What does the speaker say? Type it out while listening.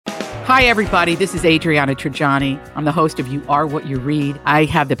Hi, everybody. This is Adriana Trajani. I'm the host of You Are What You Read. I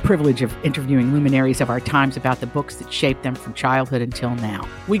have the privilege of interviewing luminaries of our times about the books that shaped them from childhood until now.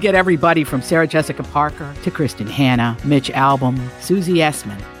 We get everybody from Sarah Jessica Parker to Kristen Hanna, Mitch Albom, Susie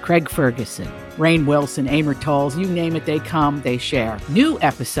Essman, Craig Ferguson, Rainn Wilson, Amor Tolls, you name it, they come, they share. New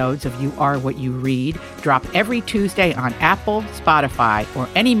episodes of You Are What You Read drop every Tuesday on Apple, Spotify, or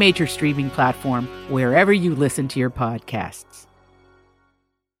any major streaming platform wherever you listen to your podcasts.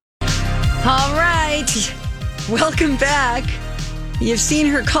 All right. Welcome back. You've seen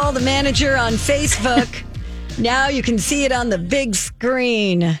her call the manager on Facebook. Now you can see it on the big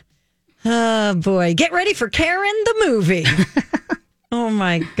screen. Oh, boy. Get ready for Karen the movie. Oh,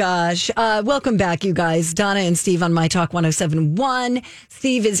 my gosh. Welcome back, you guys. Donna and Steve on My Talk 107.1.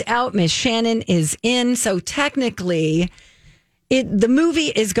 Steve is out. Miss Shannon is in. So technically, the movie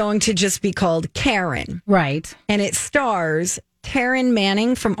is going to just be called Karen. Right. And it stars Taryn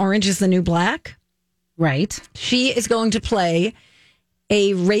Manning from Orange is the New Black. Right. She is going to play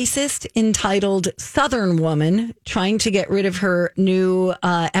a racist, entitled Southern woman trying to get rid of her new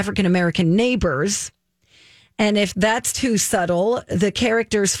African-American neighbors. And if that's too subtle, the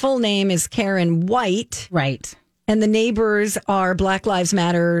character's full name is Karen White. Right. And the neighbors are Black Lives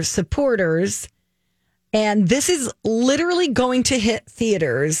Matter supporters. And this is literally going to hit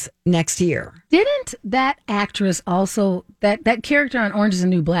theaters next year. Didn't that actress also, that character on Orange is the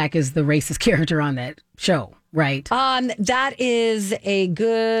New Black is the racist character on that show, right? That is a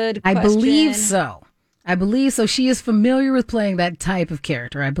good question. I believe so. She is familiar with playing that type of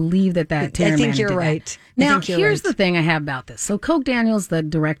character. I believe that Taryn I think Manning you're did right. That. Now, here's right. the thing I have about this. So Coke Daniels, the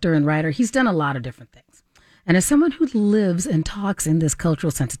director and writer, he's done a lot of different things. And as someone who lives and talks in this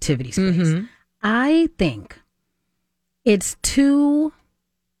cultural sensitivity space, I think it's too...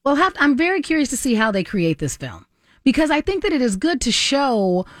 Well, I'm very curious to see how they create this film. Because I think that it is good to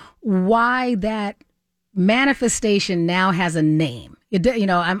show why that manifestation now has a name.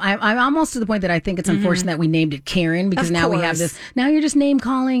 I'm almost to the point that I think it's unfortunate that we named it Karen, because now we have this. Now you're just name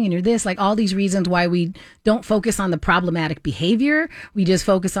calling and you're this, like all these reasons why we don't focus on the problematic behavior. We just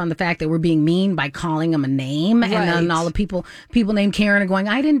focus on the fact that we're being mean by calling them a name, and then all the people named Karen are going,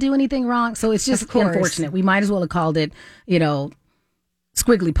 I didn't do anything wrong. So it's just unfortunate. We might as well have called it,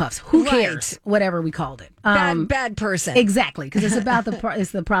 Squiggly Puffs. Who cares? Whatever we called it. Bad person. Exactly, because it's about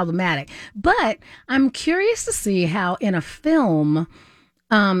it's the problematic. But I'm curious to see how in a film,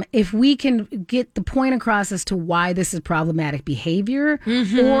 if we can get the point across as to why this is problematic behavior,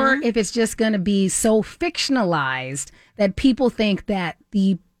 or if it's just going to be so fictionalized that people think that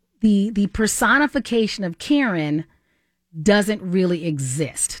the personification of Karen doesn't really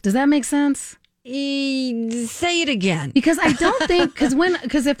exist. Does that make sense? Say it again. Because I don't think,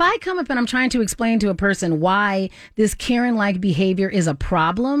 because if I come up and I'm trying to explain to a person why this Karen-like behavior is a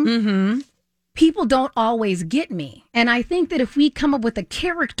problem, people don't always get me. And I think that if we come up with a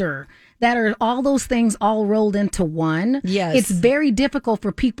character that are all those things all rolled into one, it's very difficult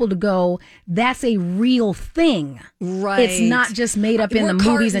for people to go, that's a real thing. Right. It's not just made up in the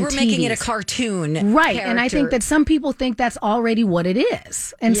movies and we're TVs. making it a cartoon. Right. Character. And I think that some people think that's already what it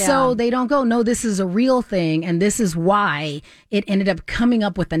is. And so they don't go, no, this is a real thing. And this is why it ended up coming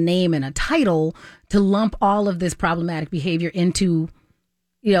up with a name and a title to lump all of this problematic behavior into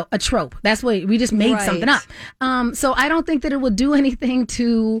a trope. That's what we just made something up. So I don't think that it would do anything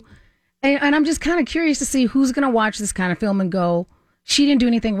to, and I'm just kind of curious to see who's going to watch this kind of film and go, she didn't do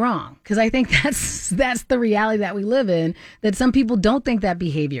anything wrong. Because I think that's the reality that we live in, that some people don't think that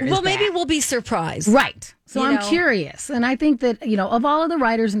behavior is Well, maybe bad. we'll be surprised. Right. So I'm curious. And I think that, of all of the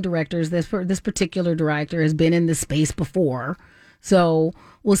writers and directors, this particular director has been in this space before. So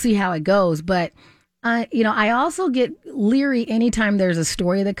we'll see how it goes. But I also get leery anytime there's a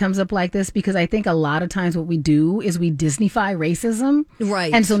story that comes up like this, because I think a lot of times what we do is we Disneyfy racism.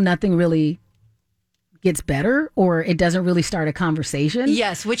 Right. And so nothing really gets better, or it doesn't really start a conversation.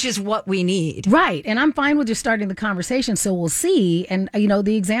 Yes, which is what we need. Right. And I'm fine with just starting the conversation. So we'll see. And,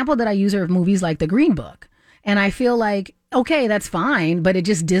 the example that I use are of movies like The Green Book. And I feel like, okay, that's fine, but it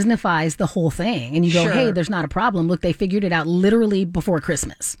just Disneyfies the whole thing. And you go, hey, there's not a problem. Look, they figured it out literally before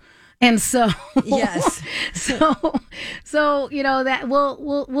Christmas. And so, yes, so that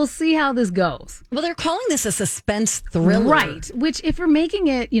we'll see how this goes. Well, they're calling this a suspense thriller, right? Which, if we're making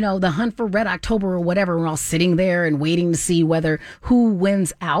it, the Hunt for Red October or whatever, we're all sitting there and waiting to see who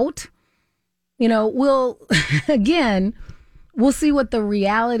wins out. We'll see what the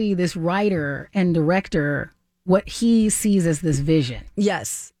reality, this writer and director, what he sees as this vision.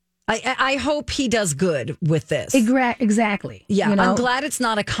 Yes. I hope he does good with this. Exactly. Yeah, you know? I'm glad it's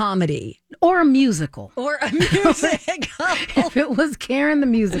not a comedy. Or a musical. Or a musical. If it was Karen the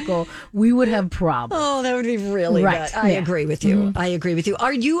musical, we would have problems. Oh, that would be really Right, good. I yeah. agree with you. I agree with you.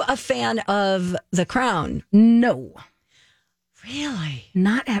 Are you a fan of The Crown? No. Really?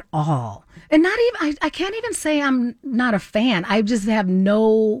 Not at all. And not even, I can't even say I'm not a fan. I just have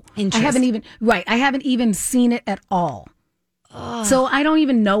no Interest. I haven't even seen it at all. So I don't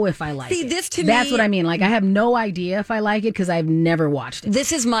even know if I like See, it. this to That's me- what I mean. Like, I have no idea if I like it because I've never watched it.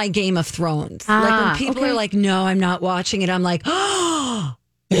 This is my Game of Thrones. Like when people okay. are like, no, I'm not watching it. I'm like, oh,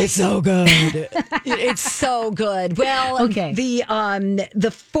 it's so good. It's so good. Well, Okay.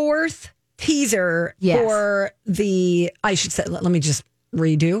 The fourth teaser Yes. for I should say, let me just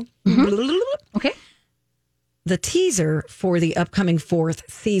redo. Okay. The teaser for the upcoming fourth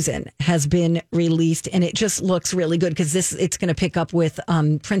season has been released, and it just looks really good because it's going to pick up with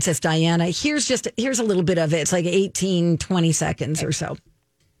Princess Diana. Here's a little bit of it. It's like 18, 20 seconds or so.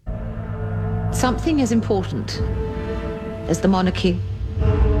 Something as important as the monarchy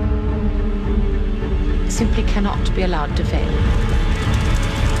simply cannot be allowed to fail.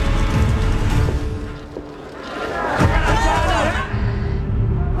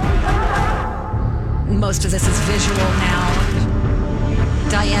 Most of this is visual now.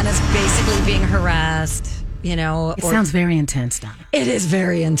 Diana's basically being harassed, It sounds very intense, Donna. It is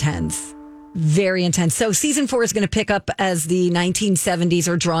very intense. Very intense. So season 4 is going to pick up as the 1970s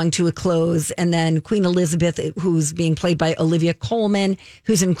are drawing to a close. And then Queen Elizabeth, who's being played by Olivia Colman,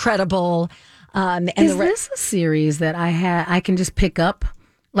 who's incredible. Is this a series that I can just pick up?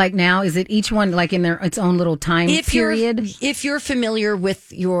 Like now, is it each one like in its own little time period? If you're familiar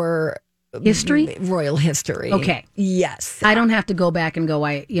with your History? royal history. Okay. Yes. I don't have to go back and go,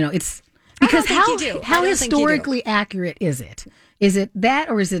 it's because think you do. I how don't think you do. historically accurate is it? Is it that,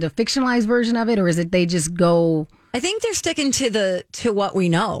 or is it a fictionalized version of it, or is it they just go? I think they're sticking to what we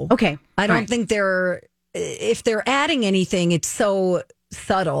know. Okay. I don't All right. think if they're adding anything, it's so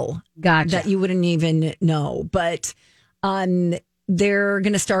subtle Gotcha. that you wouldn't even know. But they're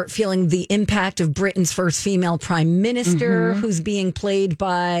going to start feeling the impact of Britain's first female prime minister, who's being played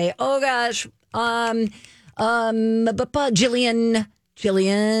by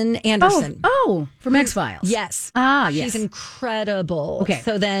Gillian Anderson. From X-Files. Yes. Yes. She's incredible. Okay.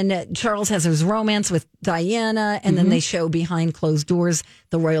 So then Charles has his romance with Diana, and then they show behind closed doors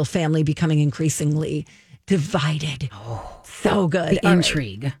the royal family becoming increasingly divided. Oh, so good. The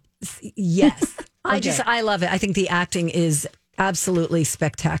intrigue. Yes. Okay. I love it. I think the acting is absolutely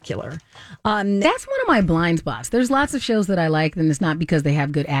spectacular. That's one of my blind spots. There's lots of shows that I like, and it's not because they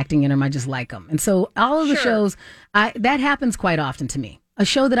have good acting in them. I just like them. And so all of the shows, that happens quite often to me. A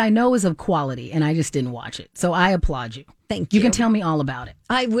show that I know is of quality, and I just didn't watch it. So I applaud you. Thank you. You can tell me all about it.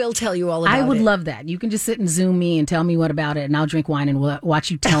 I will tell you all about it. I would love that. You can just sit and Zoom me and tell me what about it, and I'll drink wine and watch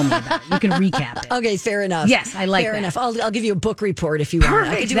you tell me about it. You can recap it. Okay, fair enough. Yes, I like fair that. enough. I'll give you a book report if you want. I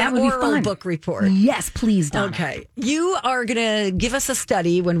Perfect. could do That an would be oral fun. book report. Yes, please, Donna. Okay. You are going to give us a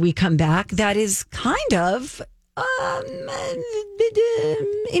study when we come back that is kind of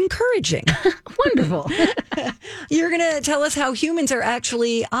encouraging. Wonderful. You're going to tell us how humans are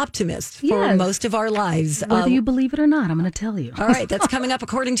actually optimists for Yes. most of our lives. Whether you believe it or not, I'm going to tell you. All right. That's coming up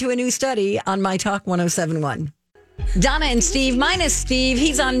according to a new study on My Talk 1071. Donna and Steve, minus Steve.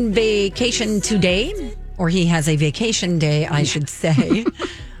 He's on vacation today, or he has a vacation day, I should say.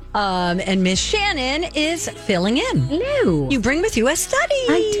 And Miss Shannon is filling in. Hello. You bring with you a study.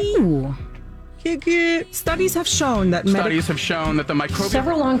 I do. Studies have shown that the microbial...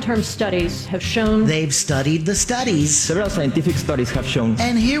 Several long-term studies have shown They've studied the studies. Several scientific studies have shown.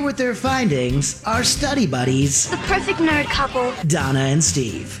 And here with their findings are study buddies, The perfect nerd couple. Donna and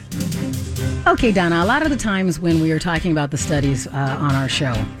Steve. Okay, Donna, a lot of the times when we are talking about the studies on our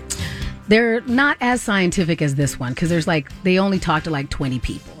show, they're not as scientific as this one because they only talk to like 20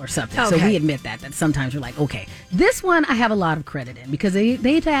 people or something. So Okay. we admit that sometimes you're like, okay. This one I have a lot of credit in because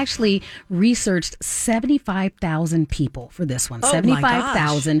they've actually researched 75,000 people for this one. Oh, my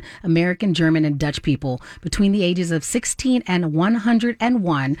 75,000 American, German, and Dutch people between the ages of 16 and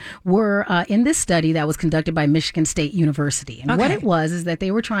 101 were in this study that was conducted by Michigan State University. And what Okay. it was is that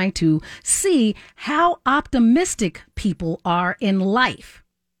they were trying to see how optimistic people are in life.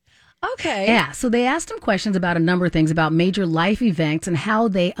 Okay. Yeah, so they asked them questions about a number of things about major life events and how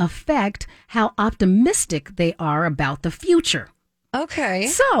they affect how optimistic they are about the future. Okay.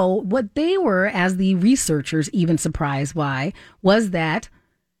 So, what they were, as the researchers, even surprised by, was that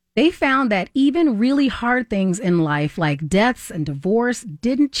They found that even really hard things in life, like deaths and divorce,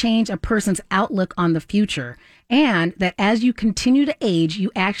 didn't change a person's outlook on the future. And that as you continue to age,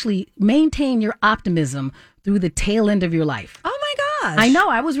 you actually maintain your optimism through the tail end of your life. Oh my gosh. I know.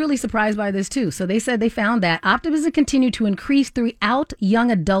 I was really surprised by this too. So they said they found that optimism continued to increase throughout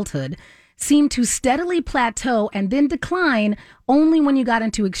young adulthood, seemed to steadily plateau and then decline only when you got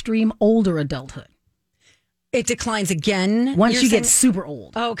into extreme older adulthood. It declines again Once you get super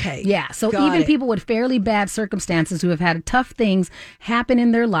old. Okay. Yeah. So Got even it. people with fairly bad circumstances who have had tough things happen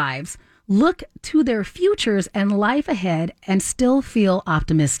in their lives look to their futures and life ahead and still feel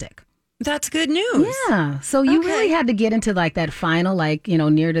optimistic. That's good news. Yeah. So you Okay. really had to get into like that final, like,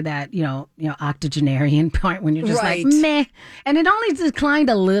 near to that, octogenarian point when you're just Right. like, meh. And it only declined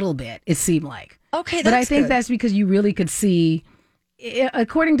a little bit, it seemed like. Okay, But I that's think good. that's because you really could see,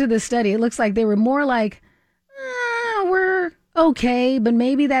 according to this study, it looks like they were more like, we're okay, but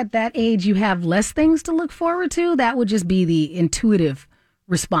maybe that age you have less things to look forward to. That would just be the intuitive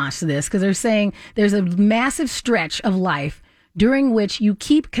response to this, because they're saying there's a massive stretch of life during which you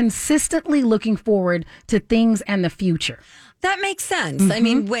keep consistently looking forward to things and the future. That makes sense. I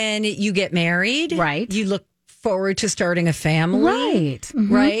mean, when you get married, Right. you look forward to starting a family. Right. Mhm.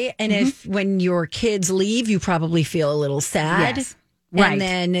 Right. And if when your kids leave, you probably feel a little sad. Yes. Right. And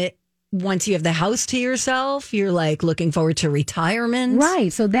then once you have the house to yourself, you're like looking forward to retirement.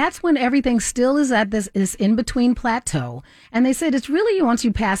 Right. So that's when everything still is at this in between plateau. And they said it's really once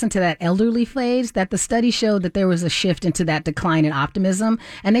you pass into that elderly phase that the study showed that there was a shift into that decline in optimism.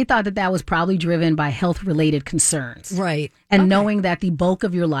 And they thought that was probably driven by health related concerns. Right. And knowing that the bulk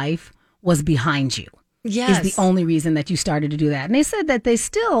of your life was behind you. Yes. Is the only reason that you started to do that. And they said that they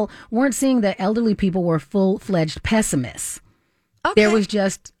still weren't seeing that elderly people were full-fledged pessimists. Okay. There was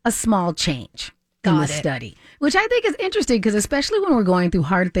just a small change in the Got it. study, which I think is interesting because especially when we're going through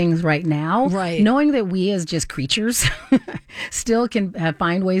hard things right now, Right. knowing that we as just creatures still can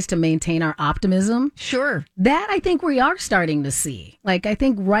find ways to maintain our optimism. Sure. That I think we are starting to see. Like, I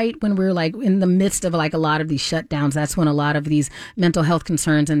think right when we're like in the midst of like a lot of these shutdowns, that's when a lot of these mental health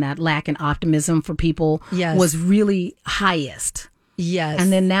concerns and that lack in optimism for people Yes. was really highest. Yes.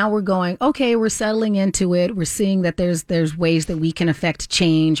 And then now we're going, okay, we're settling into it. We're seeing that there's ways that we can affect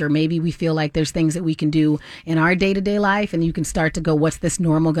change, or maybe we feel like there's things that we can do in our day-to-day life, and you can start to go, what's this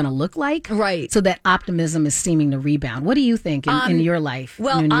normal going to look like? Right. So that optimism is seeming to rebound. What do you think in your life,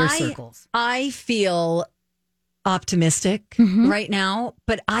 well, in your I- circles? I feel optimistic Mm-hmm. right now,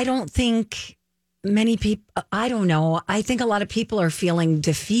 but I don't think many people, I don't know. I think a lot of people are feeling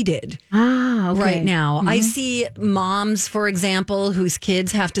defeated Okay. right now. Mm-hmm. I see moms, for example, whose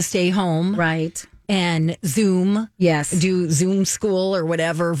kids have to stay home Right. and Zoom. Yes. Do Zoom school or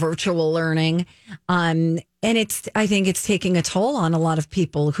whatever, virtual learning. And I think it's taking a toll on a lot of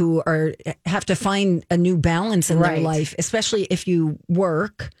people who have to find a new balance in their Right. life, especially if you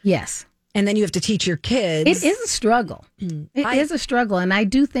work Yes. and then you have to teach your kids. It is a struggle. It is a struggle. And I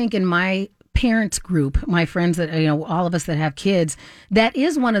do think in my parents group, my friends that, all of us that have kids, that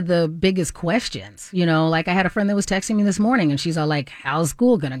is one of the biggest questions. Like I had a friend that was texting me this morning and she's all like, how's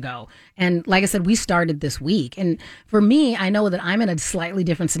school going to go? And like I said, we started this week. And for me, I know that I'm in a slightly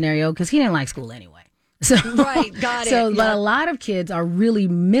different scenario because he didn't like school anyway. So, Right, got it. So, but Yeah. a lot of kids are really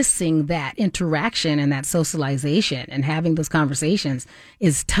missing that interaction and that socialization, and having those conversations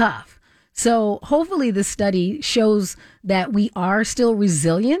is tough. So hopefully this study shows that we are still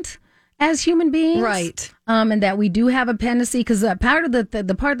resilient as human beings. Right. And that we do have a tendency, because part of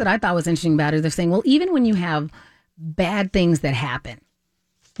the part that I thought was interesting about it, they're saying, well, even when you have bad things that happen,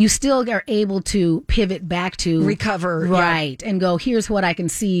 you still are able to pivot back to Recover, yeah. right, and go, here's what I can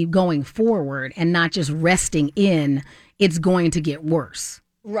see going forward, and not just resting in it's going to get worse.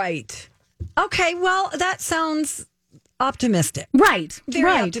 Right. Okay. Well, that sounds optimistic. Right. Very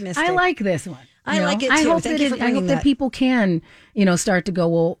right. optimistic. I like this one. I like it I too. hope Thank that you for I bringing hope that that. people can, start to go,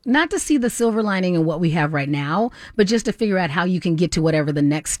 well, not to see the silver lining in what we have right now, but just to figure out how you can get to whatever the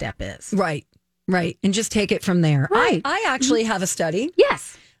next step is. Right. Right. And just take it from there. Right. I actually have a study.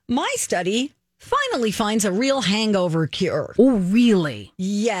 Yes. My study finally finds a real hangover cure. Oh, really?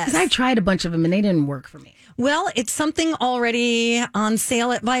 Yes. Because I tried a bunch of them and they didn't work for me. Well, it's something already on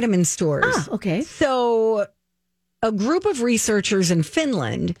sale at vitamin stores. Ah, okay. So, a group of researchers in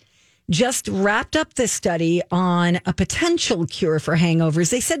Finland just wrapped up this study on a potential cure for hangovers.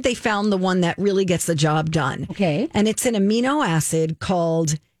 They said they found the one that really gets the job done. Okay. And it's an amino acid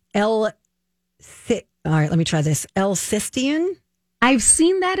called L-cysteine. I've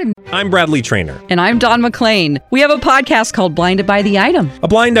seen that in... I'm Bradley Trainer. And I'm Don McClain. We have a podcast called Blinded by the Item. A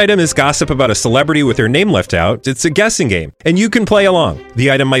blind item is gossip about a celebrity with their name left out. It's a guessing game, and you can play along. The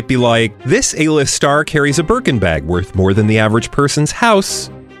item might be like, this A-list star carries a Birkin bag worth more than the average person's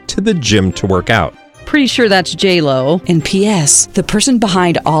house to the gym to work out. Pretty sure that's J-Lo. And P.S. the person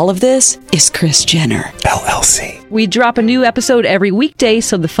behind all of this is Kris Jenner, LLC. We drop a new episode every weekday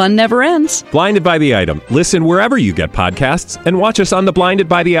so the fun never ends. Blinded by the Item. Listen wherever you get podcasts and watch us on the Blinded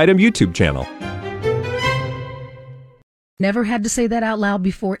by the Item YouTube channel. Never had to say that out loud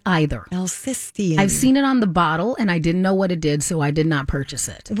before either. L-cysteine. I've seen it on the bottle, and I didn't know what it did, so I did not purchase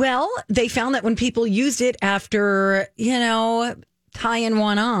it. Well, they found that when people used it after, tying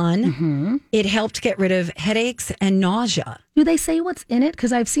one on, it helped get rid of headaches and nausea. Do they say what's in it?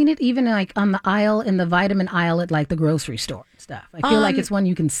 Because I've seen it even like on the aisle, in the vitamin aisle at like the grocery store and stuff. I feel like it's one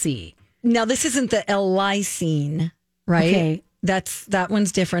you can see. Now, this isn't the L-lysine, right? Okay. That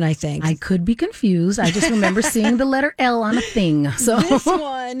one's different, I think. I could be confused. I just remember seeing the letter L on a thing. So this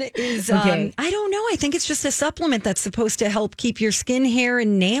one is, okay. I don't know. I think it's just a supplement that's supposed to help keep your skin, hair,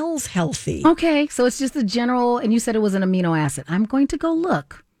 and nails healthy. Okay, so it's just a general, and you said it was an amino acid. I'm going to go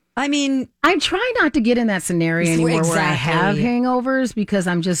look. I mean, I try not to get in that scenario anymore where I have hangovers because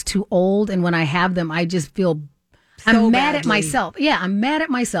I'm just too old. And when I have them, I just feel I'm mad at myself. Yeah, I'm mad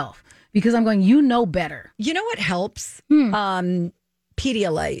at myself. Because I'm going, you know better. You know what helps?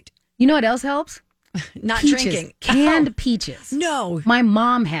 Pedialyte. You know what else helps? Not peaches. Drinking. Canned peaches. No. My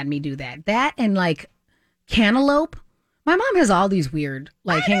mom had me do that. That and like cantaloupe. My mom has all these weird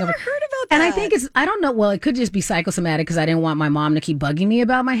like hangover. Never heard about that. And I think I don't know. Well, it could just be psychosomatic because I didn't want my mom to keep bugging me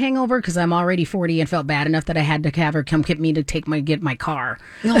about my hangover because I'm already 40 and felt bad enough that I had to have her come get me to get my car.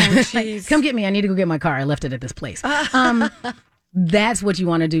 Oh, jeez. Come get me. I need to go get my car. I left it at this place. That's what you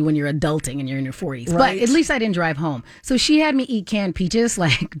want to do when you're adulting and you're in your 40s. Right. But at least I didn't drive home. So she had me eat canned peaches,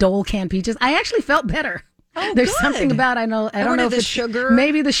 like Dole canned peaches. I actually felt better. Oh, there's good. Something about, I don't know if the it's sugar.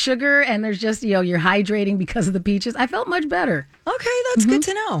 Maybe the sugar, and there's just, you're hydrating because of the peaches. I felt much better. Okay, that's good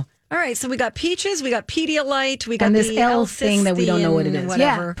to know. All right, so we got peaches, we got Pedialyte, we got and this the L thing that we don't know what it is.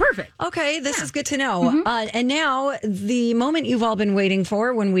 Whatever. Yeah, perfect. Okay, this is good to know. And now the moment you've all been waiting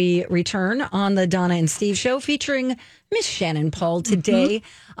for when we return on the Donna and Steve show featuring Miss Shannon Paul today.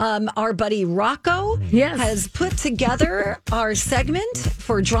 Our buddy Rocco has put together our segment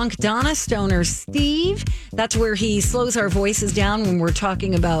for Drunk Donna, Stoner Steve. That's where he slows our voices down when we're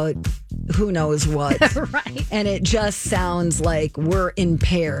talking about who knows what. Right. And it just sounds like we're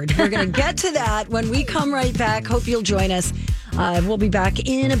impaired. We're going to get to that when we come right back. Hope you'll join us. We'll be back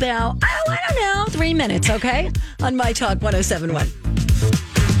in about, 3 minutes, okay? On My Talk 107.1.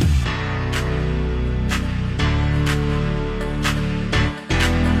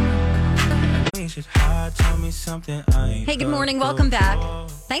 Hey, good morning. Welcome back.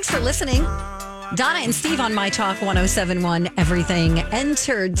 Thanks for listening. Donna and Steve on My Talk 107.1, Everything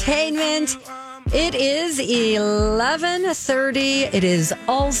Entertainment. It is 11:30. It is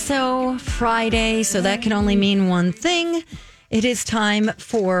also Friday, so that can only mean one thing. It is time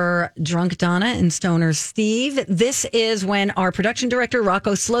for Drunk Donna and Stoner Steve. This is when our production director,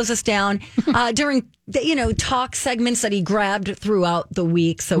 Rocco, slows us down during, talk segments that he grabbed throughout the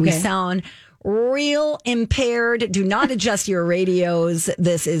week. So we sound real impaired. Do not adjust your radios.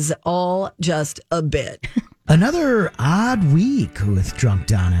 This is all just a bit. Another odd week with Drunk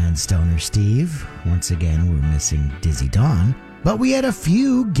Donna and Stoner Steve. Once again, we're missing Dizzy Dawn. But we had a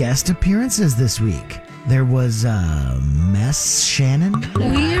few guest appearances this week. There was Mess Shannon.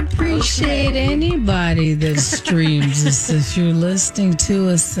 We appreciate anybody that streams us. If you're listening to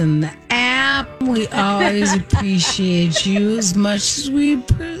us in the app, we always appreciate you as much as we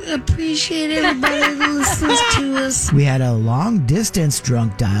appreciate everybody that listens to us. We had a long distance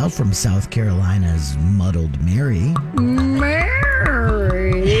drunk dial from South Carolina's Muddled Mary.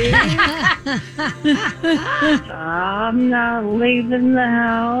 Mary. I'm not leaving the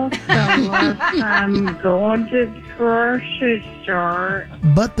house unless I'm going to the grocery store.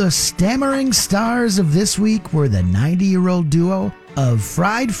 But the stammering stars of this week were the 90-year-old duo of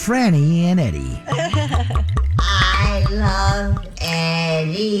Fried Franny and Eddie. I love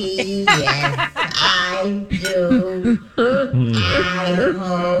Eddie, yes I do. I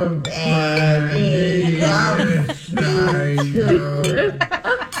hope Eddie loves me too.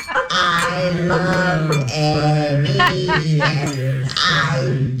 I love Eddie, yes I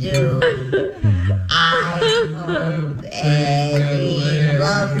do. I hope Eddie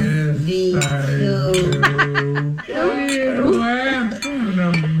loves me too. What are you laughing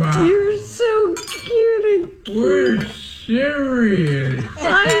about? You're so cute and cute. We're serious.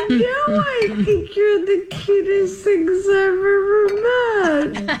 I know. I think you're the cutest things I've ever met.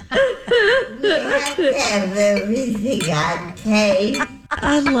 We have to have everything on tape.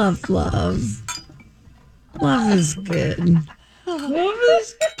 I love love. Love is good. Love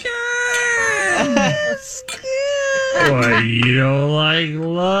is good. It's good. Boy, you don't like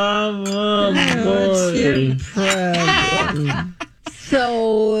love? Oh, What's your problem?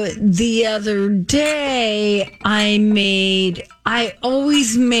 So the other day I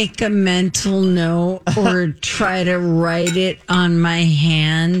always make a mental note or try to write it on my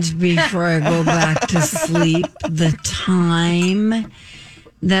hand before I go back to sleep the time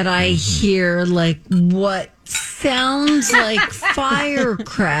that I hear like what sounds like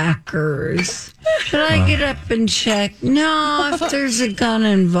firecrackers. Should I get up and check? No, if there's a gun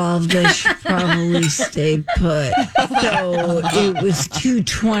involved, I should probably stay put. So it was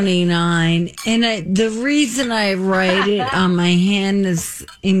 2:29, and the reason I write it on my hand is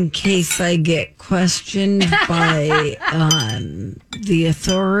in case I get questioned by the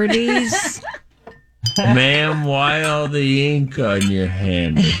authorities. Ma'am, why all the ink on your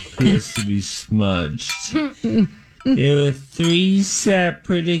hand? It appears to be smudged. There were 3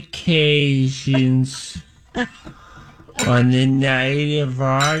 separate occasions on the night of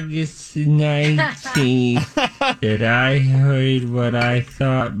August the 19th that I heard what I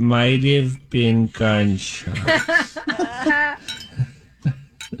thought might have been gunshots.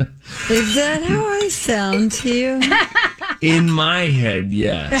 Is that how I sound to you? In my head,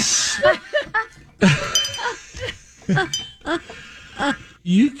 yes.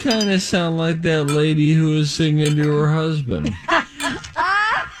 You kind of sound like that lady who was singing to her husband.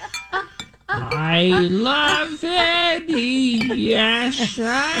 I love Eddie, yes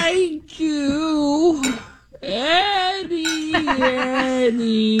I do. Eddie,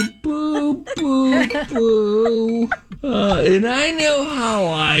 boo, boo, boo. And I know how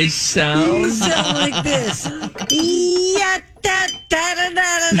I sound. You sound like this. Yeah, da da da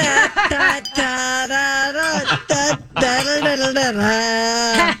da da da da da da da da.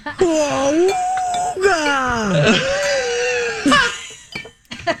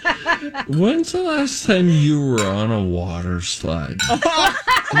 When's the last time you were on a water slide?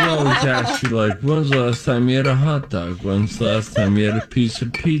 I always ask you, like, when's the last time you had a hot dog? When's the last time you had a piece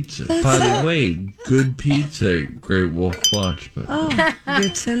of pizza? By the way, good pizza, Great Wolf Lodge. But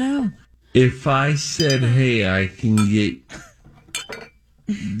Good to know. if I said, hey, I can get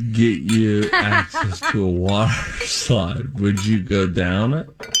you access to a water slide, would you go down it?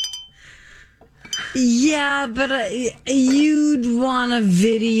 Yeah, but you'd want to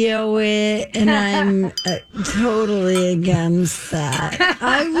video it, and I'm totally against that.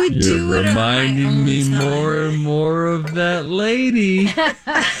 I would do it. You're reminding me more and more of that lady.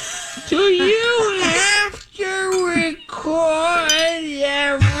 Do you have to record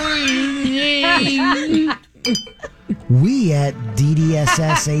everything? We at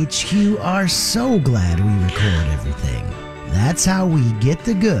DDSS HQ are so glad we record everything. That's how we get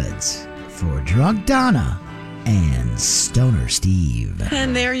the goods for Drunk Donna and Stoner Steve.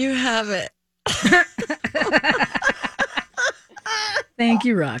 And there you have it. Thank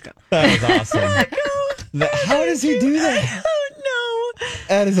you, Rocco. That was awesome. How does he do that? I don't know.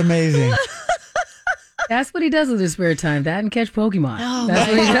 That is amazing. That's what he does with his spare time. That and catch Pokemon. Oh, That's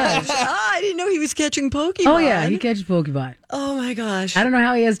what he does. I didn't know he was catching Pokemon. Oh, yeah, he catches Pokemon. Oh, my gosh. I don't know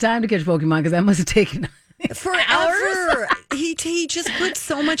how he has time to catch Pokemon because that must have taken Forever. He just puts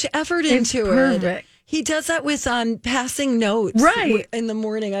so much effort It's into perfect. it. He does that with passing notes. Right. In the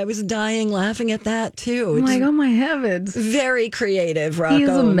morning. I was dying laughing at that, too. I'm like, oh, my heavens. Very creative, Rocco. He is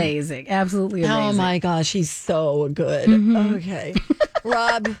amazing. Absolutely amazing. Oh, my gosh. He's so good. Mhm. Okay.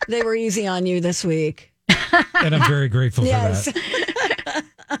 Rob, they were easy on you this week. And I'm very grateful for Yes. that.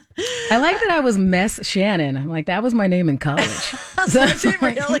 I like that I was Mess Shannon. I'm like, that was my name in college. Was it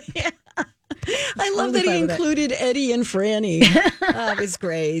really? I love that he fine with that. included Eddie and Franny. That was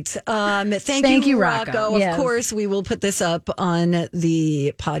great. Thank you, Rocco. Yes. Of course, we will put this up on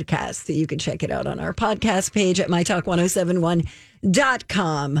the podcast. You can check it out on our podcast page at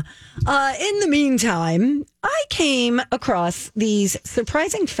mytalk1071.com. In the meantime, I came across these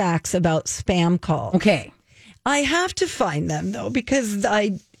surprising facts about spam calls. Okay. I have to find them, though, because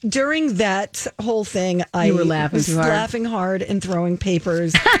during that whole thing, I were laughing was too hard. laughing hard and throwing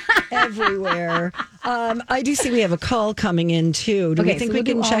papers everywhere. I do see we have a call coming in, too. Do Okay, we think so we we'll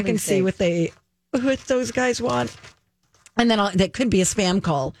do can all check and these see what those guys want? And then that could be a spam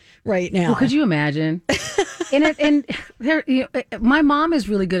call right now. Well, could you imagine? My mom is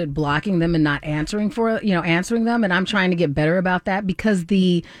really good at blocking them and not answering them, and I'm trying to get better about that because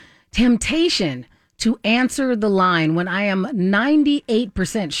the temptation to answer the line when I am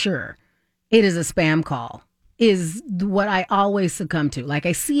 98% sure it is a spam call is what I always succumb to. Like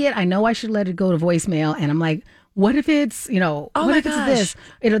I see it, I know I should let it go to voicemail, and I'm like, what if it's, what if it's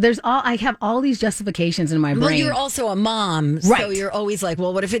this? I have all these justifications in my brain. Well, you're also a mom, right? So you're always like,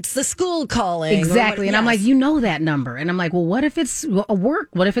 well, what if it's the school calling? Exactly. And I'm like, that number. And I'm like, well, what if it's a work?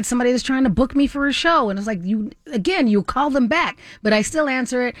 What if it's somebody that's trying to book me for a show? And it's like, you call them back, but I still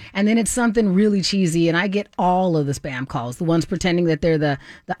answer it. And then it's something really cheesy. And I get all of the spam calls, the ones pretending that they're the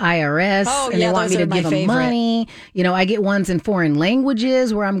IRS and they want me to give them money. I get ones in foreign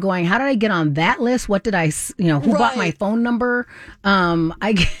languages where I'm going, how did I get on that list? What did I, who bought my phone number?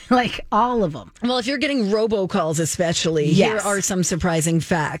 I get like all of them. Well, if you're getting robocalls, especially, here are some surprising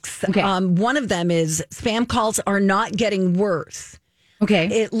facts. Okay. One of them is spam calls are not getting worse. Okay.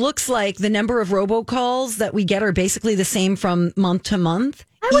 It looks like the number of robocalls that we get are basically the same from month to month.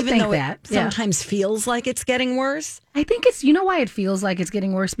 I would even think though that. It sometimes feels like it's getting worse. I think it's, why it feels like it's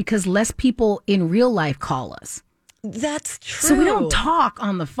getting worse? Because less people in real life call us. That's true. So we don't talk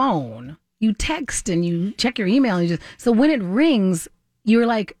on the phone. You text and you check your email. And so when it rings, you're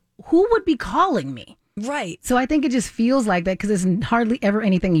like, who would be calling me? Right. So I think it just feels like that because it's hardly ever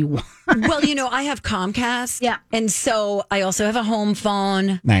anything you want. Well, I have Comcast. Yeah. And so I also have a home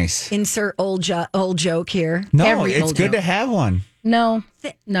phone. Nice. Insert old joke here. No, it's good to have one. No.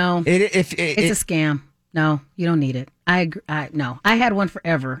 It's a scam. No, you don't need it. No. I had one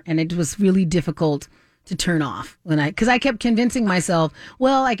forever and it was really difficult to turn off because I kept convincing myself,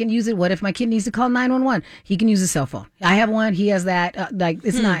 well, I can use it. What if my kid needs to call 911? He can use a cell phone. I have one. He has that.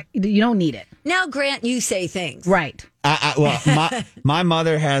 It's not, you don't need it. Now, Grant, you say things. Right. My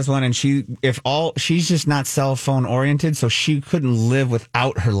mother has one and she's just not cell phone oriented. So she couldn't live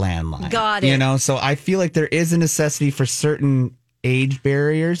without her landline. Got it. So I feel like there is a necessity for certain age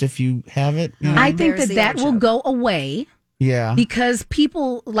barriers if you have it. I think that will go away. Yeah. Because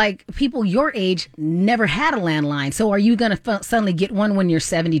people your age never had a landline. So are you going to suddenly get one when you're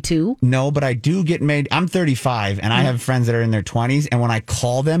 72? No, but I do get made. I'm 35 and I have friends that are in their 20s. And when I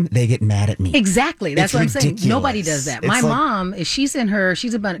call them, they get mad at me. Exactly. That's what I'm saying. Nobody does that. It's My mom, if she's going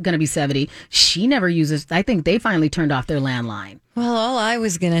to be 70. She never uses. I think they finally turned off their landline. Well, all I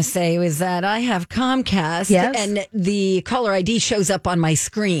was going to say was that I have Comcast and the caller ID shows up on my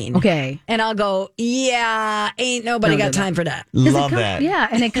screen. Okay. And I'll go, ain't nobody got time for that. Love that. Yeah.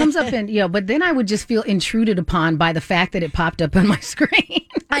 And it comes up but then I would just feel intruded upon by the fact that it popped up on my screen.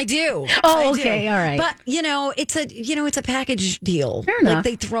 I do. Oh, okay. All right. But, it's a package deal. Fair enough. Like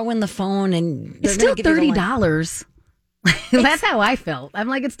they throw in the phone and it's still $30. That's how I felt. I'm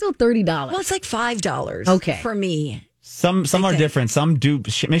like, it's still $30. Well, it's like $5 for me. Some are different. Some do.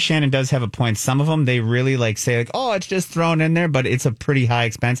 Miss Shannon does have a point. Some of them, they really say oh, it's just thrown in there, but it's a pretty high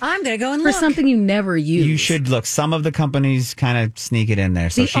expense. I'm going to go and look. For something you never use. You should look. Some of the companies kind of sneak it in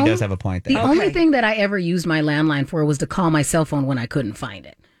there. So she does have a point there. The only thing that I ever used my landline for was to call my cell phone when I couldn't find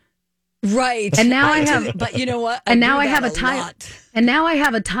it. Right. And now I have, but you know what? And now I have a tile. And now I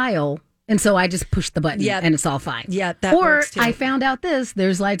have a tile. And so I just push the button and it's all fine. Yeah, that works too. I found out there's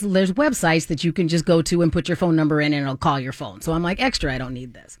websites that you can just go to and put your phone number in and it'll call your phone. So I'm like, extra, I don't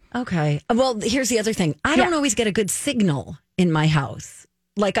need this. Okay. Well, here's the other thing. I don't always get a good signal in my house.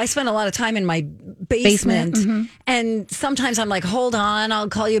 Like I spend a lot of time in my basement. And sometimes I'm like, hold on, I'll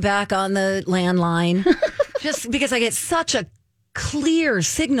call you back on the landline. Just because I get such a clear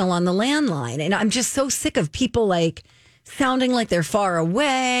signal on the landline. And I'm just so sick of people sounding like they're far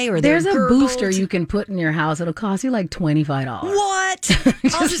away or there's a gurgled. Booster you can put in your house. It'll cost you like $25.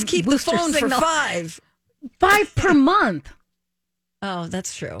 What? I'll just keep the phone for $5. $5 per month. Oh,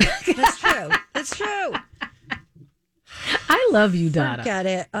 that's true. That's true. That's true. I love you, Donna. Got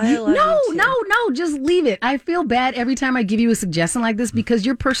it. I love you too. No, just leave it. I feel bad every time I give you a suggestion like this because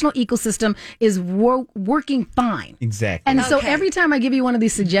your personal ecosystem is working fine. Exactly. And so every time I give you one of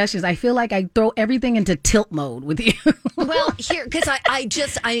these suggestions, I feel like I throw everything into tilt mode with you. Well, because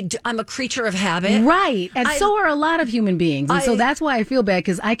I'm a creature of habit. Right. And so are a lot of human beings. And so that's why I feel bad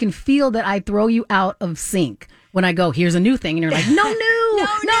because I can feel that I throw you out of sync. When I go, here's a new thing, and you're like, no new,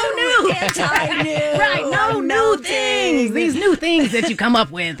 anti-new, right? No new things. These new things that you come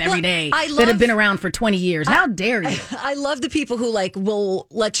up with every day that have been around for 20 years. How dare you? I love the people who will,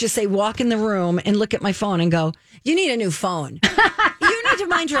 let's just say, walk in the room and look at my phone and go, "You need a new phone. You need to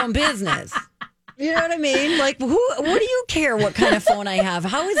mind your own business." You know what I mean? Like, what do you care what kind of phone I have?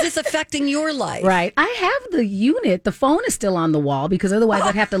 How is this affecting your life? Right. I have the unit. The phone is still on the wall because otherwise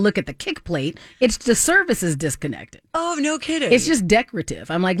I'd have to look at the kick plate. It's the service is disconnected. Oh, no kidding. It's just decorative.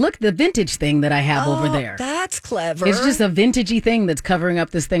 I'm like, look, the vintage thing that I have over there. That's clever. It's just a vintagey thing that's covering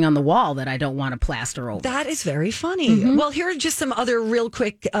up this thing on the wall that I don't want to plaster over. That is very funny. Well, here are just some other real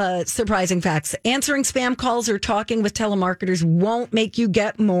quick surprising facts. Answering spam calls or talking with telemarketers won't make you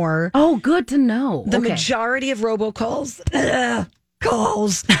get more. Oh, good to know. The majority of robocalls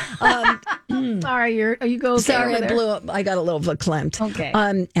calls. Sorry, you go. Sorry, I blew up. I got a little verklempt. Okay.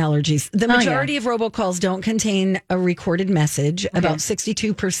 Allergies. The majority of robocalls don't contain a recorded message. Okay. About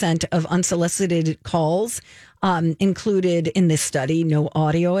 62% of unsolicited calls included in this study no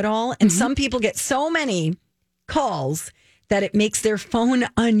audio at all. And some people get so many calls that it makes their phone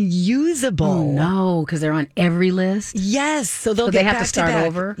unusable. Oh, no, because they're on every list? Yes. So they have back to start back.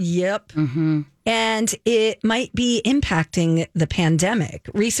 over? Yep. Mm-hmm. And it might be impacting the pandemic.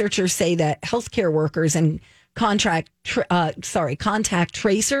 Researchers say that healthcare workers and contact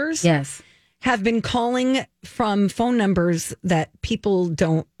tracers have been calling from phone numbers that people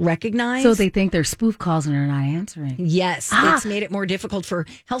don't recognize. So they think they're spoof calls and they're not answering. Yes. It's made it more difficult for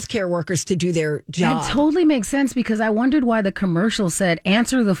healthcare workers to do their job. That totally makes sense because I wondered why the commercial said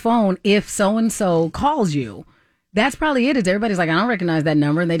answer the phone if so-and-so calls you. That's probably it. It's everybody's like, I don't recognize that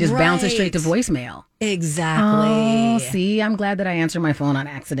number. And they just bounce it straight to voicemail. Exactly. Oh, see, I'm glad that I answer my phone on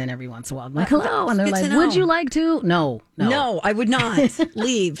accident every once in a while. I'm like, hello. And they're Good like, to know. would you like to? No, I would not.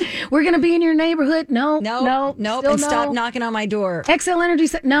 Leave. We're going to be in your neighborhood. No. And stop knocking on my door. XL Energy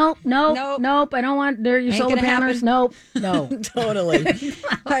said, nope. I don't want your solar panels. Nope. No. Totally.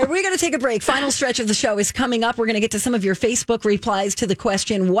 All right, we're going to take a break. Final stretch of the show is coming up. We're going to get to some of your Facebook replies to the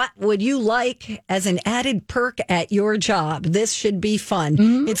question, what would you like as an added perk at your job? This should be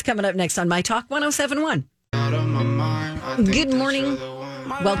fun. It's coming up next on My Talk 107.1. Good morning.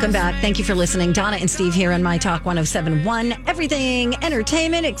 Welcome back. Thank you for listening. Donna and Steve here on My Talk 107.1. Everything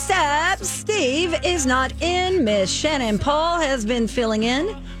entertainment except Steve is not in. Miss Shannon Paul has been filling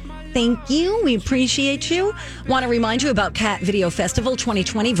in. Thank you. We appreciate you. Want to remind you about Cat Video Festival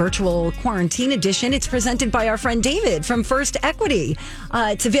 2020 Virtual Quarantine Edition. It's presented by our friend David from First Equity.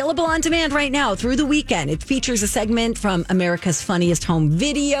 It's available on demand right now through the weekend. It features a segment from America's Funniest Home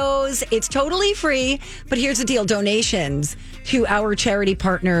Videos. It's totally free, but here's the deal. Donations to our charity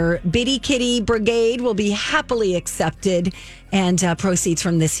partner, Bitty Kitty Brigade, will be happily accepted. And proceeds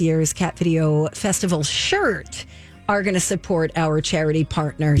from this year's Cat Video Festival shirt are going to support our charity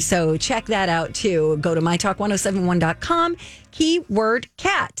partner. So check that out too. Go to mytalk1071.com, keyword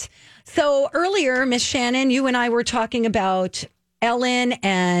cat. So earlier, Miss Shannon, you and I were talking about Ellen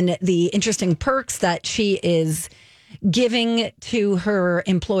and the interesting perks that she is giving to her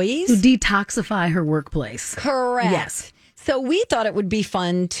employees. To detoxify her workplace. Correct. Yes. So we thought it would be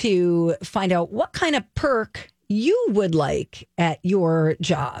fun to find out what kind of perk you would like at your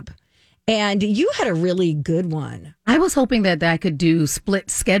job. And you had a really good one. I was hoping that I could do split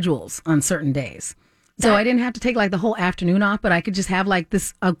schedules on certain days. So I didn't have to take like the whole afternoon off, but I could just have like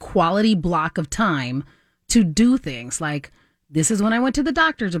a quality block of time to do things like this is when I went to the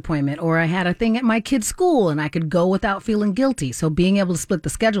doctor's appointment or I had a thing at my kid's school and I could go without feeling guilty. So being able to split the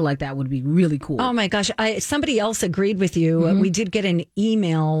schedule like that would be really cool. Oh my gosh. Somebody else agreed with you. Mm-hmm. We did get an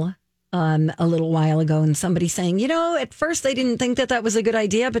email a little while ago and somebody saying, at first they didn't think that was a good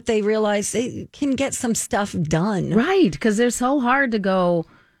idea, but they realized they can get some stuff done. Right. Because they're so hard to go.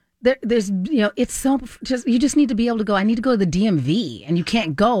 There's, it's so you just need to be able to go. I need to go to the DMV and you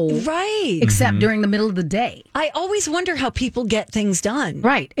can't go. Right. Except during the middle of the day. I always wonder how people get things done.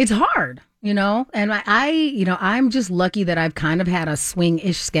 Right. It's hard. And I'm just lucky that I've kind of had a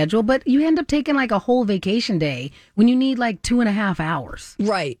swing-ish schedule, but you end up taking like a whole vacation day when you need like 2.5 hours.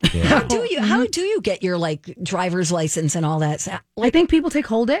 Right. Yeah. How do you get your like driver's license and all that? I think people take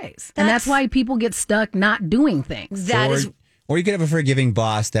whole days. And that's why people get stuck not doing things. Or you could have a forgiving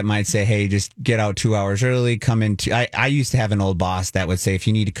boss that might say, hey, just get out 2 hours early, come in. I used to have an old boss that would say, if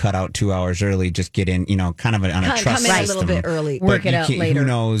you need to cut out 2 hours early, just get in, kind of on a trust come in system. a little bit early. Work it out later. Who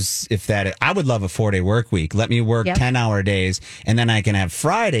knows if I would love a 4-day work week. Let me work 10-hour days, and then I can have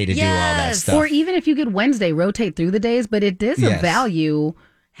Friday to do all that stuff. Or even if you could Wednesday, rotate through the days, but it is a value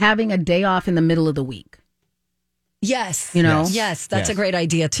having a day off in the middle of the week. Yes. Yes, that's a great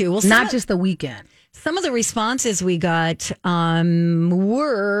idea too. Well, not just the weekend. Some of the responses we got were,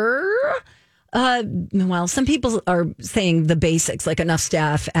 some people are saying the basics, like enough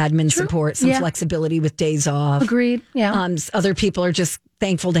staff, admin support, some flexibility with days off. Agreed. Yeah. Other people are just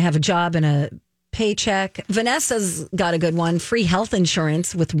thankful to have a job and paycheck. Vanessa's got a good one. Free health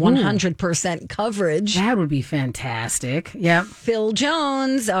insurance with 100% coverage. That would be fantastic. Yep. Phil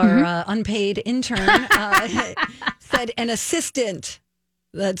Jones, our unpaid intern, said an assistant.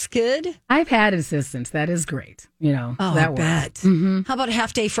 That's good. I've had assistants. That is great. That I works. bet. Mm-hmm. How about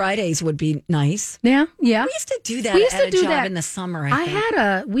half day Fridays would be nice? Yeah. We used to do that at a job in the summer. I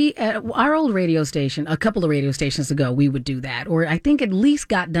think. At our old radio station, a couple of radio stations ago, we would do that. Or I think at least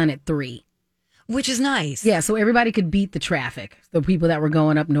got done at 3. Which is nice. Yeah, so everybody could beat the traffic. The people that were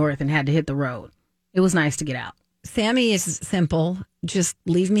going up north and had to hit the road. It was nice to get out. Sammy is simple. Just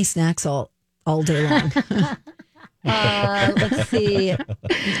leave me snacks all day long. Let's see.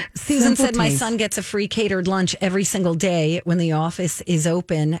 Susan said my son gets a free catered lunch every single day when the office is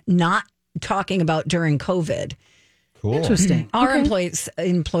open, not talking about during COVID. Cool. Interesting. Our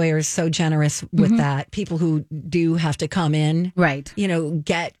employers so generous with that. People who do have to come in, right?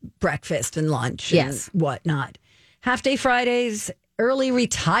 Get breakfast and lunch, yes, and whatnot. Half day Fridays, early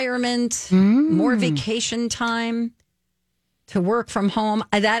retirement, more vacation time. To work from home,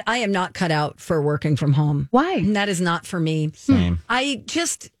 that I am not cut out for working from home. Why? That is not for me. Same. I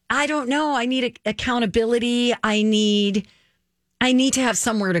don't know. I need accountability. I need to have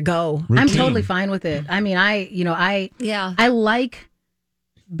somewhere to go. Routine. I'm totally fine with it. I mean, I like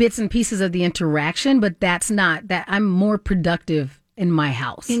bits and pieces of the interaction, but that's not that. I'm more productive in my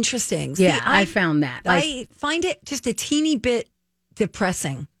house. Interesting. Yeah, See, I found that. I find it just a teeny bit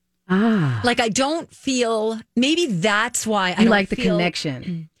depressing. Like I don't feel, maybe that's why I don't like the feel,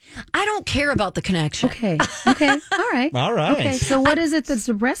 connection. I don't care about the connection. Okay. All right. Okay. So what is it that's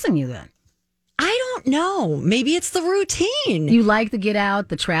depressing you then? I don't know. Maybe it's the routine. You like to get out,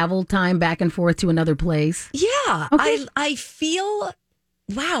 the travel time back and forth to another place. Yeah. Okay. I feel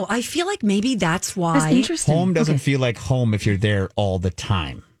like maybe that's why. That's interesting. Home doesn't feel like home if you're there all the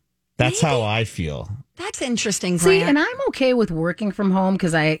time. That's how I feel. That's interesting, Grant. See, and I'm okay with working from home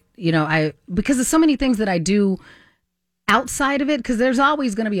because because there's so many things that I do outside of it, because there's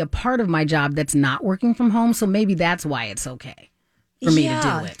always going to be a part of my job that's not working from home. So maybe that's why it's okay for me to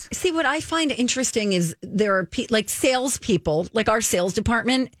do it. See, what I find interesting is there are like salespeople, like our sales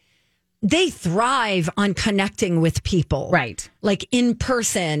department, they thrive on connecting with people. Right. Like in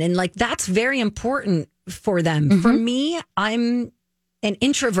person. And like that's very important for them. Mm-hmm. For me, I'm an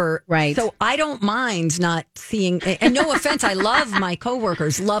introvert, right? So I don't mind not seeing. And no offense, I love my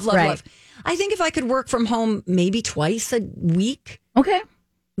coworkers, love. I think if I could work from home maybe twice a week, okay,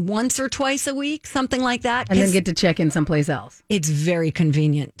 once or twice a week, something like that, and then get to check in someplace else. It's very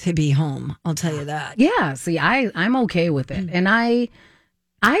convenient to be home. I'll tell you that. Yeah. See, I'm okay with it, and I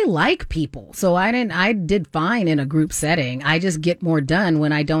like people, so I did fine in a group setting. I just get more done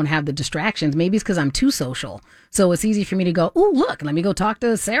when I don't have the distractions. Maybe it's because I'm too social. So it's easy for me to go, oh, look, let me go talk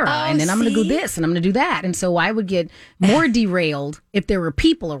to Sarah. And then I'm going to do this and I'm going to do that. And so I would get more derailed if there were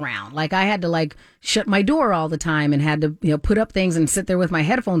people around. Like I had to shut my door all the time and had to, put up things and sit there with my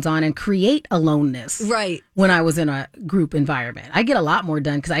headphones on and create aloneness. Right. When I was in a group environment. I get a lot more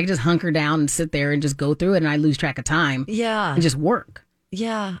done because I can just hunker down and sit there and just go through it and I lose track of time. Yeah. And just work.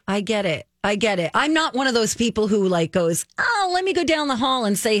 Yeah, I get it. I'm not one of those people who goes, oh, let me go down the hall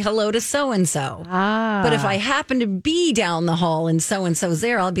and say hello to so-and-so. But if I happen to be down the hall and so-and-so's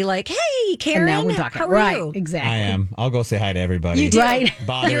there, I'll be like, hey, Karen, and now we're talking. How are you? Exactly. I am. I'll go say hi to everybody. You do. Right.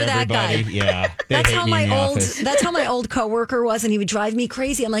 Bother You're that everybody. guy. Yeah. That's how my old coworker was, and he would drive me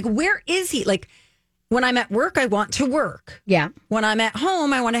crazy. I'm like, where is he? Like, when I'm at work, I want to work. Yeah. When I'm at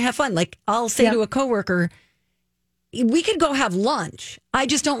home, I want to have fun. Like, I'll say to a coworker, we could go have lunch. I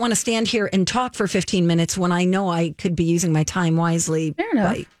just don't want to stand here and talk for 15 minutes when I know I could be using my time wisely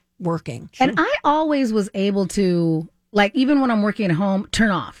by working. And I always was able to, even when I'm working at home,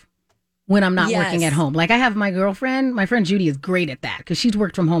 turn off when I'm not working at home. Like I have my friend Judy is great at that because she's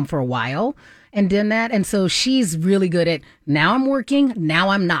worked from home for a while and done that. And so she's really good at, now I'm working, now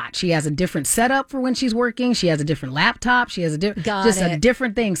I'm not. She has a different setup for when she's working. She has a different laptop. She has a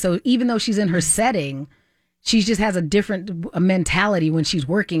different thing. So even though she's in her setting, she just has a different mentality when she's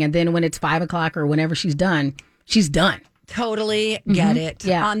working. And then when it's 5 o'clock or whenever she's done, she's done. Totally get it.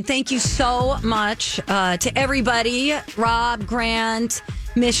 Yeah. Thank you so much to everybody. Rob, Grant,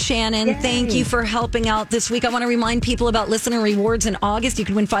 Miss Shannon, thank you for helping out this week. I want to remind people about listener rewards in August. You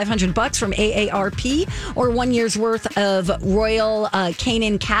can win $500 from AARP or 1 year's worth of Royal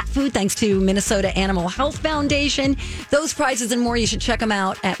Canin cat food thanks to Minnesota Animal Health Foundation. Those prizes and more, you should check them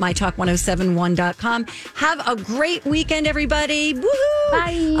out at mytalk1071.com. Have a great weekend, everybody. Woohoo!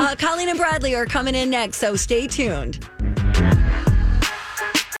 Bye. Colleen and Bradley are coming in next, so stay tuned.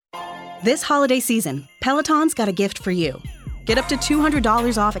 This holiday season, Peloton's got a gift for you. Get up to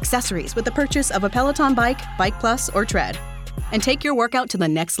 $200 off accessories with the purchase of a Peloton bike, Bike Plus, or Tread. And take your workout to the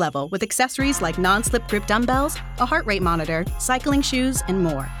next level with accessories like non-slip grip dumbbells, a heart rate monitor, cycling shoes, and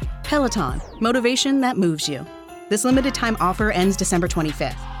more. Peloton, motivation that moves you. This limited time offer ends December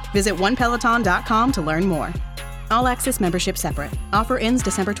 25th. Visit onepeloton.com to learn more. All access membership separate. Offer ends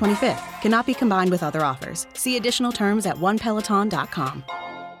December 25th. Cannot be combined with other offers. See additional terms at onepeloton.com.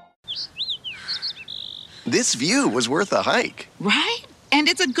 This view was worth a hike. Right? And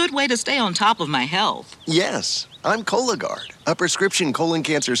it's a good way to stay on top of my health. Yes, I'm Cologuard, a prescription colon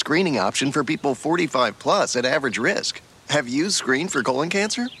cancer screening option for people 45 plus at average risk. Have you screened for colon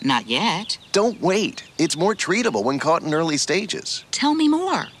cancer? Not yet. Don't wait. It's more treatable when caught in early stages. Tell me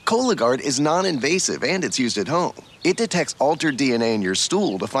more. Cologuard is non-invasive and it's used at home. It detects altered DNA in your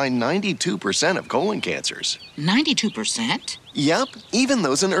stool to find 92% of colon cancers. 92%? Yep, even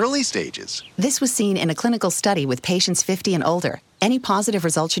those in early stages. This was seen in a clinical study with patients 50 and older. Any positive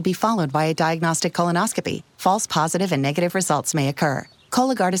result should be followed by a diagnostic colonoscopy. False positive and negative results may occur.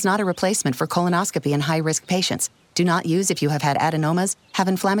 Cologuard is not a replacement for colonoscopy in high-risk patients. Do not use if you have had adenomas, have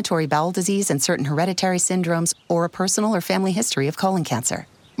inflammatory bowel disease and certain hereditary syndromes, or a personal or family history of colon cancer.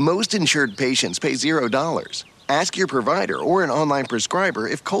 Most insured patients pay $0. Ask your provider or an online prescriber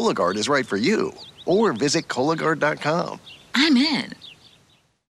if Cologuard is right for you, or visit Cologuard.com. I'm in.